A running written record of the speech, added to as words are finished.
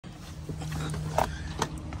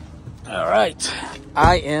All right,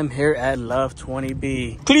 I am here at Love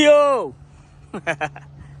 20B. Cleo!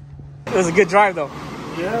 It was a good drive though.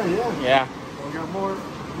 Yeah. We got more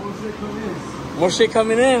shit coming in. More shit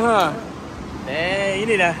coming in, huh? Hey, you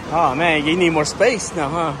need a, oh man, you need more space now,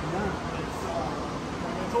 huh?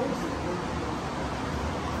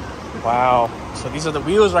 Wow. So these are the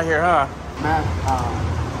wheels right here, huh? Matt,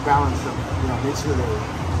 balance them, make sure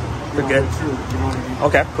they're good. True, you know what I mean?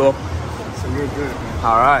 Okay, cool. So you're good, man.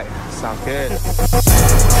 All right, sounds good.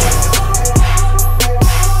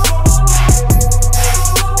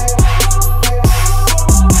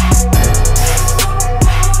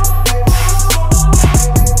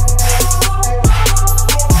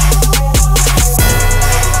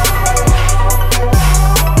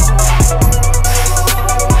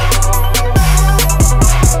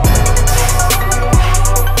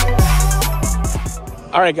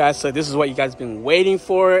 All right, guys, so this is what you guys have been waiting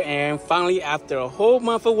for, and finally, after a whole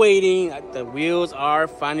month of waiting, the wheels are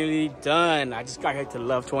finally done. I just got here to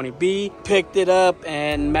Love 20B, picked it up,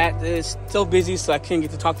 and Matt is still busy, so I can't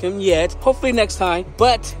get to talk to him yet. Hopefully next time.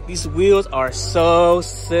 But these wheels are so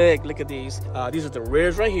sick. Look at these. These are the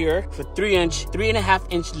rears right here for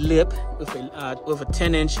 3.5-inch lip with a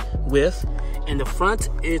 10-inch width, and the front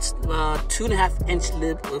it's 2.5-inch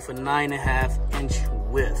lip with a 9.5-inch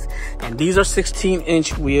width. And these are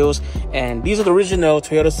 16-inch wheels, and these are the original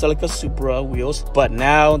Toyota Celica Supra wheels, but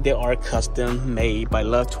now they are custom made by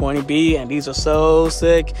Love 20B, and these are so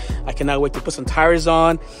sick. I cannot wait to put some tires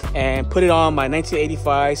on and put it on my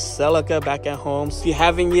 1985 Celica back at home. So if you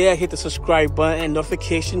haven't yet, hit the subscribe button and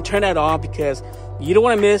notification, turn that on, because you don't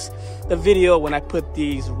want to miss the video when I put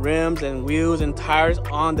these rims and wheels and tires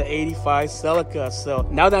on the 85 Celica. So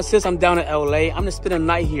now that since I'm down in LA, I'm gonna spend a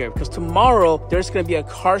night here, because tomorrow there's gonna be a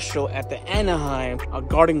car show at the Anaheim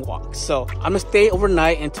Garden Walk. So I'm gonna stay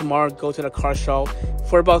overnight and tomorrow go to the car show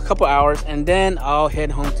for about a couple hours, and then I'll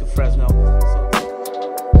head home to Fresno.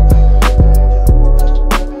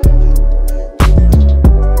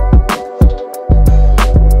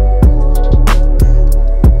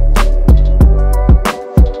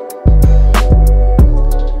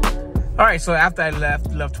 Alright, so after I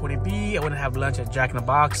left Love 20B, I went to have lunch at Jack in the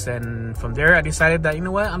Box, and from there I decided that, you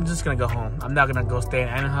know what, I'm just gonna go home. I'm not gonna go stay in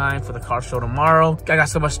Anaheim for the car show tomorrow. I got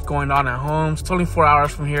so much going on at home. It's only 4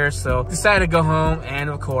 hours from here, so decided to go home. And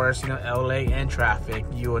of course, LA and traffic.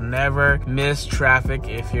 You will never miss traffic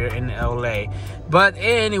if you're in LA. But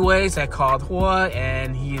anyways, I called Hua,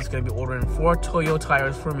 and he's gonna be ordering 4 Toyo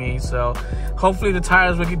tires for me. So hopefully the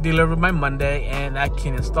tires will get delivered by Monday, and I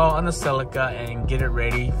can install on the Celica and get it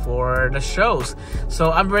ready for the shows.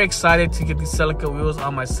 So I'm very excited to get these Celica wheels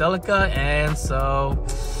on my Celica, and so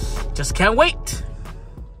just can't wait.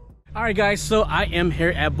 All right, guys, so I am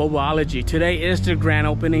here at Bobology. Today is the grand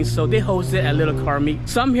opening, so they hosted a little car meet.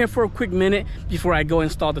 So I'm here for a quick minute before I go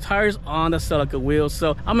install the tires on the Celica wheels.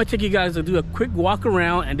 So I'm gonna take you guys to do a quick walk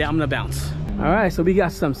around, and then I'm gonna bounce. All right, so we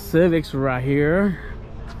got some Civics right here.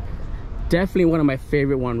 Definitely one of my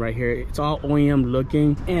favorite one right here. It's all OEM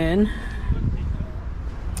looking, and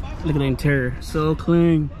look at the interior, so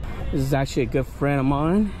clean. This is actually a good friend of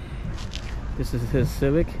mine. This is his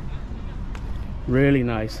Civic. Really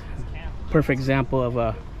nice. Perfect example of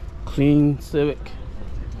a clean Civic.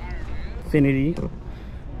 Infinity.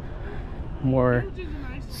 More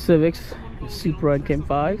Civics. Supra and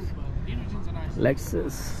 5.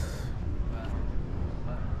 Lexus.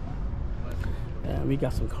 And we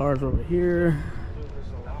got some cars over here.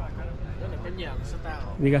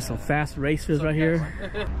 We got some fast racers right here.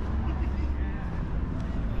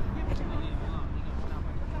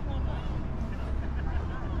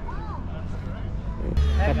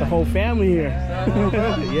 Got the whole family here.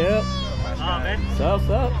 Yep. What's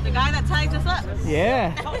up? The guy that tagged us up.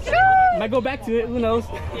 Yeah. Might go back to it. Who knows?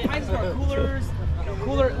 Might just want coolers,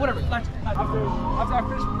 cooler, whatever. After I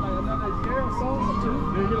finish another year or so,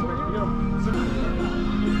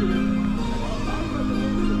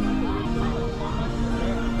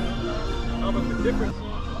 the difference.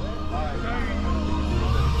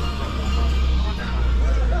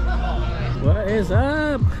 What is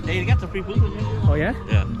up? Hey, you got some free food in here? Oh yeah?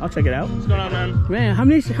 Yeah. I'll check it out. What's going on, man? Man, how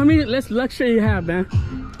many less luxury you have, man?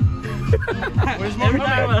 Where's my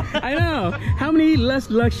I know. How many less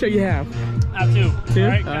luxury you have? I have 2. Two? All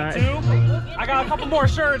right, All got right. 2. I got a couple more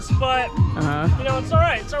shirts, but it's all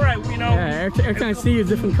right. It's all right. Yeah, every time I see you, a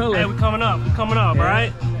different color. Hey, we're coming up. We're coming up. Yeah. All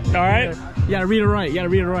right. All right. You gotta read it right. You gotta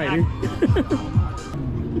read it right.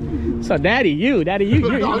 So, daddy, you, daddy, you,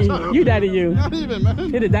 daddy, you. Not even, man.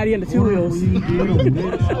 Hit it, daddy on the 2 wheels.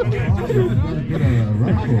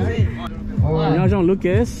 Y'all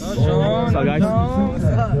Lucas. What's up, guys?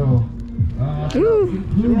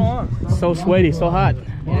 Woo. So sweaty, so hot.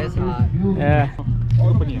 It is hot. Yeah.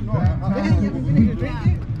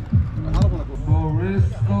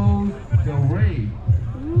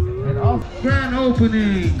 Grand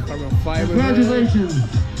opening. Carbon fiber. Congratulations.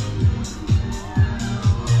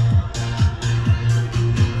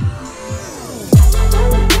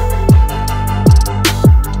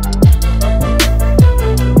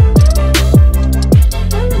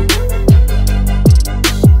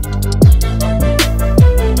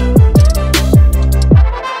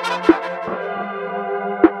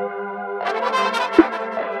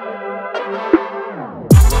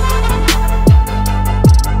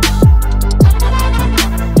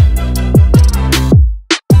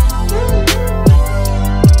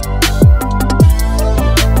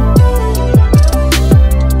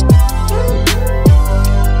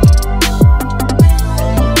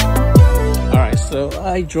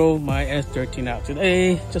 I drove my S13 out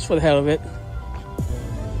today just for the hell of it.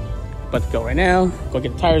 About to go right now, go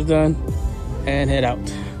get the tires done and head out.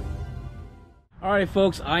 All right,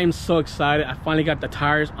 folks, I am so excited. I finally got the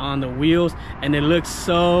tires on the wheels and it looks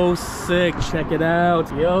so sick. Check it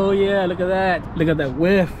out. Yo, yeah, look at that. Look at that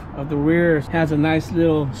width of the rear. It has a nice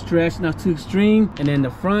little stretch, not too extreme. And then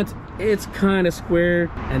the front, it's kind of square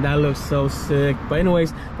and that looks so sick. But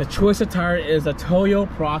anyways, the choice of tire is the Toyo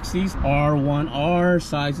Proxys R1R,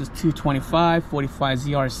 size is 225, 45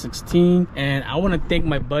 ZR16. And I want to thank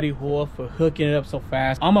my buddy Hua for hooking it up so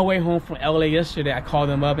fast. On my way home from LA yesterday, I called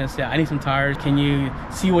him up and said, I need some tires. Can you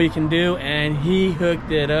see what you can do? And he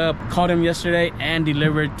hooked it up. Called him yesterday and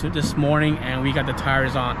delivered to this morning and we got the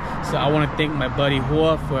tires on. So I want to thank my buddy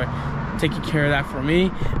Hua for taking care of that for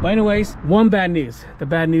me. But anyways, one bad news. The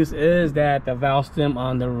bad news is that the valve stem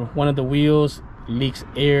on one of the wheels leaks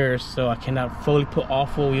air, so I cannot fully put all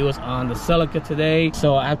four wheels on the Celica today.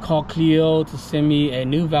 So I called Clio to send me a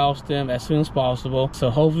new valve stem as soon as possible.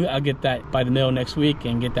 So hopefully I'll get that by the middle next week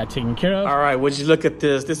and get that taken care of. All right, would you look at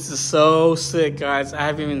this? This is so sick, guys. I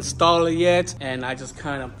haven't even installed it yet and I just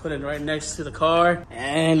kind of put it right next to the car.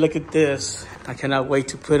 And look at this. I cannot wait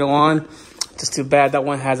to put it on. Just too bad that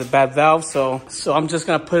one has a bad valve, so I'm just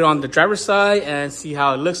gonna put it on the driver's side and see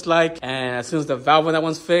how it looks like. And as soon as the valve on that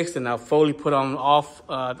one's fixed, then I'll fully put on off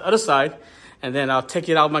the other side, and then I'll take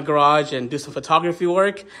it out of my garage and do some photography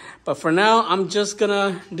work. But for now, I'm just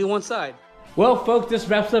gonna do one side. Well, folks, this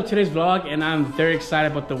wraps up today's vlog, and I'm very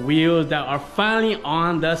excited about the wheels that are finally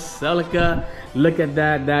on the Celica. Look at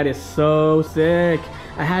that, that is so sick.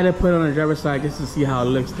 I had to put it on the driver's side just to see how it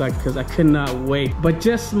looks like because I could not wait. But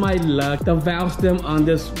just my luck, the valve stem on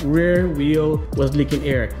this rear wheel was leaking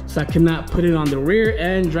air. So I could not put it on the rear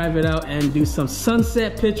and drive it out and do some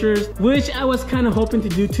sunset pictures, which I was kind of hoping to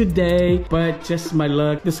do today. But just my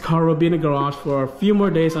luck, this car will be in the garage for a few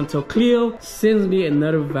more days until Clio sends me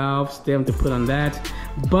another valve stem to put on that.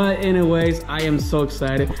 But anyways, I am so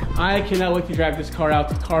excited. I cannot wait to drive this car out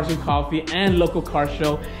to Cars and Coffee and local car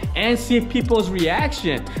show and see people's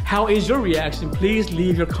reaction. How is your reaction? Please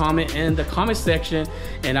leave your comment in the comment section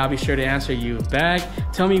and I'll be sure to answer you back.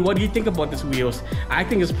 Tell me, what do you think about these wheels? I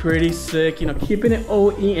think it's pretty sick, you know, keeping it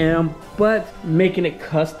OEM but making it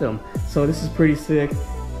custom. So this is pretty sick.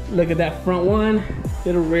 Look at that front one,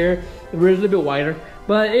 the rear. The rear is a little bit wider.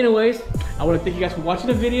 But anyways, I want to thank you guys for watching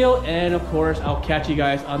the video, and of course, I'll catch you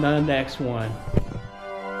guys on the next one.